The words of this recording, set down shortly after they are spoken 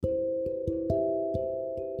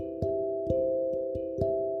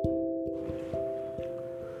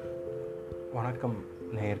வணக்கம்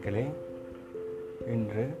நேயர்களே.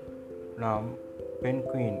 இன்று நாம்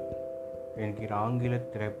பென்குயின் என்கிற ஆங்கில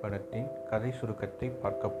திரைப்படத்தின் கதை சுருக்கத்தை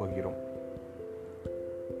பார்க்கப் போகிறோம்.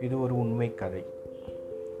 இது ஒரு உண்மை கதை.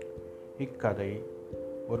 இக்கதை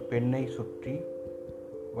ஒரு பெண்ணை சுற்றி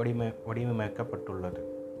வடிவமைக்கப்பட்டுள்ளது.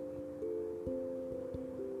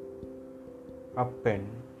 அப்பெண்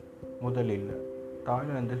முதலில்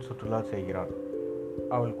தாய்லாந்தில் சுற்றுலா செய்கிறாள்.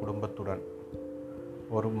 அவள் குடும்பத்துடன்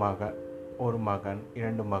ஒரு மகன்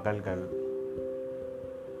 2 மகள்கள்,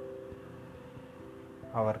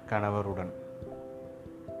 அவர் கணவருடன்.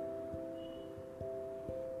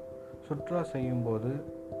 சுற்றுலா செய்யும்போது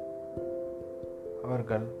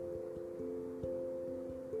அவர்கள்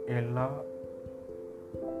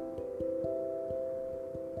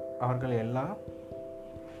எல்லா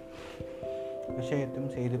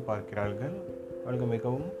விஷயத்தையும் செய்து பார்க்கிறார்கள். அவர்கள்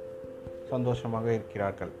மிகவும் சந்தோஷமாக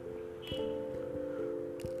இருக்கிறார்கள்.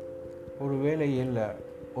 ஒரு வேளையில்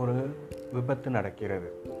ஒரு விபத்து நடக்கிறது.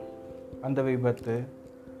 அந்த விபத்து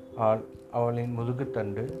அவளின்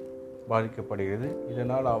முதுகுத்தண்டு பாதிக்கப்படுகிறது.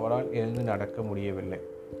 இதனால் அவளால் எழுந்து நடக்க முடியவில்லை.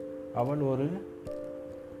 அவள் ஒரு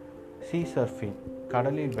சர்ஃபிங்,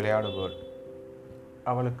 கடலில் விளையாடுபவள்.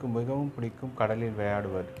 அவளுக்கு மிகவும் பிடிக்கும் கடலில்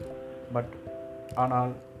விளையாடுவது.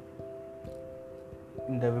 ஆனால்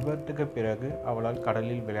இந்த விபத்துக்கு பிறகு அவளால்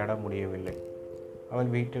கடலில் விளையாட முடியவில்லை. அவள்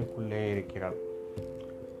வீட்டிற்குள்ளே இருக்கிறாள்.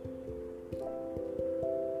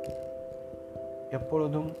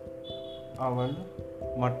 எப்பொழுதும் அவள்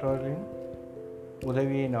மற்றவர்களின்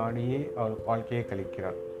உதவியை நாடியே அவள் வாழ்க்கையை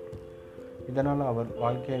கழிக்கிறாள். இதனால் அவள்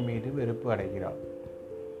வாழ்க்கை மீது வெறுப்பு அடைகிறாள்.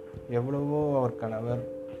 எவ்வளவோ அவர் கணவர்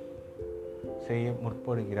செய்ய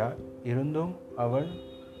முற்படுகிறார். இருந்தும் அவள்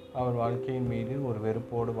வாழ்க்கையின் மீது ஒரு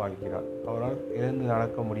வெறுப்போடு வாழ்கிறாள். அவளால் எழுந்து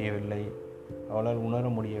நடக்க முடியவில்லை. அவளால் உணர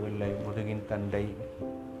முடியவில்லை முதுகின் தண்டை.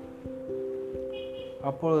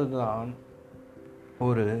 அப்பொழுதுதான்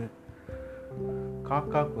ஒரு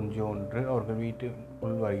காக்கா குஞ்சு ஒன்று அவர்கள்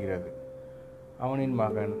வீட்டுக்குள் வருகிறது. அவனின்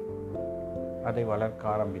மகன் அதை வளர்க்க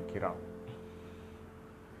ஆரம்பிக்கிறான்.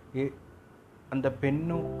 அந்த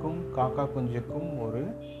பெண்ணுக்கும் காக்கா குஞ்சுக்கும் ஒரு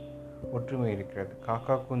ஒற்றுமை இருக்கிறது.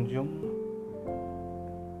 காக்கா குஞ்சும்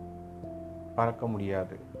பறக்க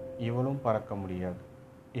முடியாது, இவளும் பறக்க முடியாது.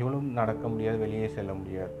 இவளும் நடக்க முடியாது, வெளியே செல்ல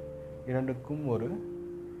முடியாது. இரண்டுக்கும் ஒரு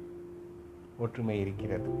ஒற்றுமை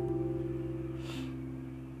இருக்கிறது.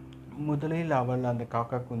 முதலில் அவள் அந்த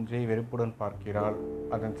காக்கா குஞ்சை வெறுப்புடன் பார்க்கிறாள்.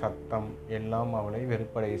 அதன் சத்தம் எல்லாம் அவளை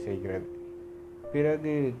வெறுப்படைய செய்கிறது.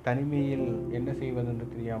 பிறகு தனிமையில் என்ன செய்வதென்று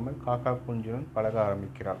தெரியாமல் காக்கா குஞ்சுடன் பழக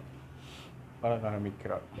ஆரம்பிக்கிறாள்.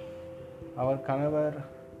 அவர் கணவர்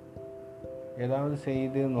ஏதாவது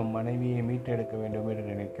செய்து நம் மனைவியை மீட்டெடுக்க வேண்டும் என்று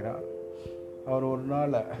நினைக்கிறார். அவர் ஒரு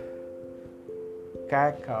நாள்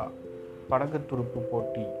கேக்கா படகு துடுப்பு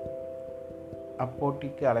போட்டி,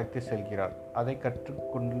 அப்போட்டிக்கு அழைத்து செல்கிறார். அதை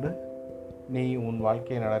கற்றுக்கொண்டு நீ உன்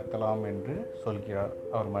வாழ்க்கையை நடத்தலாம் என்று சொல்கிறார்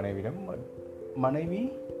அவர் மனைவியிடம். மனைவி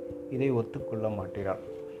இதை ஒத்துக்கொள்ள மாட்டேங்கிறாள்.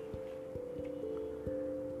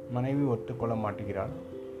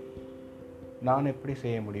 நான் எப்படி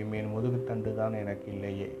செய்ய முடியும்? என் முதுகுத்தண்டு தான் எனக்கு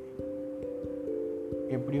இல்லையே.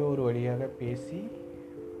 எப்படியோ ஒரு வழியாக பேசி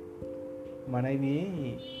மனைவியை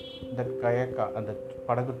இந்த அந்த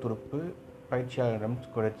படகு துடுப்பு பயிற்சியாளரிடம்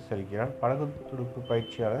கொடுத்து செல்கிறார். படகு துடுப்பு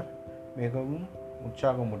பயிற்சியாளர் மிகவும்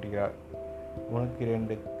உற்சாகமூட்டுகிறார். உனக்கு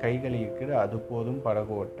 2 கைகள் இருக்கிறது, அது போதும்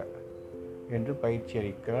படகு ஓட்ட என்று பயிற்சி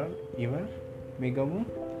அளிக்கிறார். இவர் மிகவும்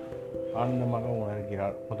ஆனந்தமாக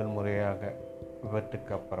உணர்கிறார். முதல் முறையாக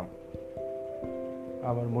விபத்துக்கு அப்புறம்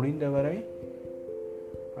அவர் முடிந்தவரை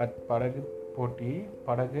படகு போட்டியை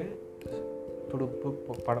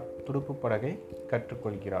துடுப்பு படகை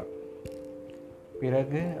கற்றுக்கொள்கிறார்.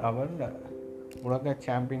 பிறகு அவள் உலக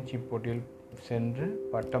சாம்பியன்ஷிப் போட்டியில் சென்று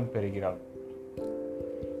பட்டம் பெறுகிறாள்.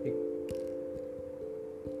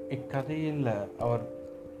 இக்கதையில் அவர்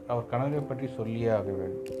கணவரை பற்றி சொல்லியே ஆக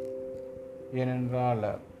வேண்டும். ஏனென்றால்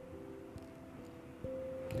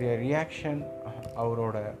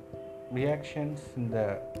அவரோட ரியாக்ஷன்ஸ் இந்த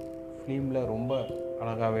ஃபிலிமில் ரொம்ப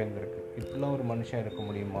அழகாகவே இருந்திருக்கு. இப்படிலாம் ஒரு மனுஷன் இருக்க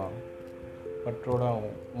முடியுமா? பற்றோட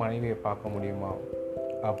மனைவியை பார்க்க முடியுமா?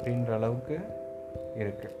 அப்படின்ற அளவுக்கு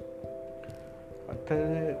இருக்குது.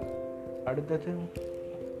 அடுத்தது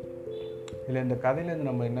இதில் இந்த கதையிலேருந்து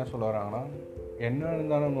நம்ம என்ன சொல்ல வராங்கன்னா, என்ன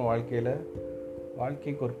இருந்தாலும் நம்ம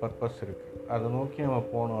வாழ்க்கைக்கு ஒரு பர்பஸ் இருக்குது. அதை நோக்கி நம்ம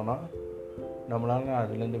போனோன்னா நம்மளால்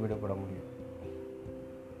அதுலேருந்து விடுபட முடியும்.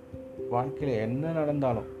 வாழ்க்கையில் என்ன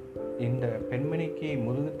நடந்தாலும் இந்த பெண்மணிக்கு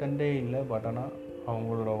முதுகுத்தண்டே இல்லை. ஆனால்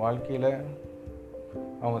அவங்களோட வாழ்க்கையில்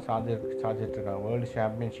அவங்க சாதிச்சிட்ருக்காங்க. வேர்ல்டு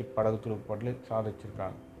சாம்பியன்ஷிப் படகு துடுப்பு போட்டியில்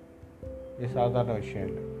சாதிச்சிருக்காங்க. இது சாதாரண விஷயம்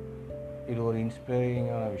இல்லை, இது ஒரு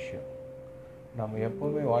இன்ஸ்பைரிங்கான விஷயம். நம்ம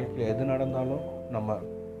எப்போவுமே வாழ்க்கையில் எது நடந்தாலும் நம்ம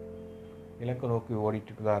இலக்கை நோக்கி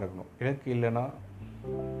ஓடிட்டு தான் இருக்கணும். இலக்கு இல்லைன்னா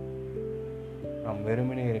நாம்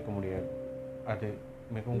வெறுமனே இருக்க முடியாது. அது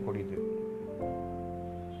மிகவும் கொடிது.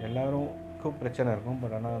 எல்லாருக்கும் பிரச்சனை இருக்கும்,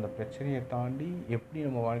 பட் ஆனால் அந்த பிரச்சனையை தாண்டி எப்படி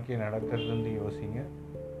நம்ம வாழ்க்கையை நடத்துறதுன்னு யோசிங்க.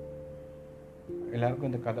 எல்லாருக்கும்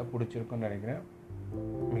இந்த கதை பிடிச்சிருக்குன்னு நினைக்கிறேன்.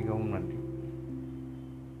 மிகவும் நன்றி.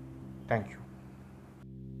 தேங்க்யூ.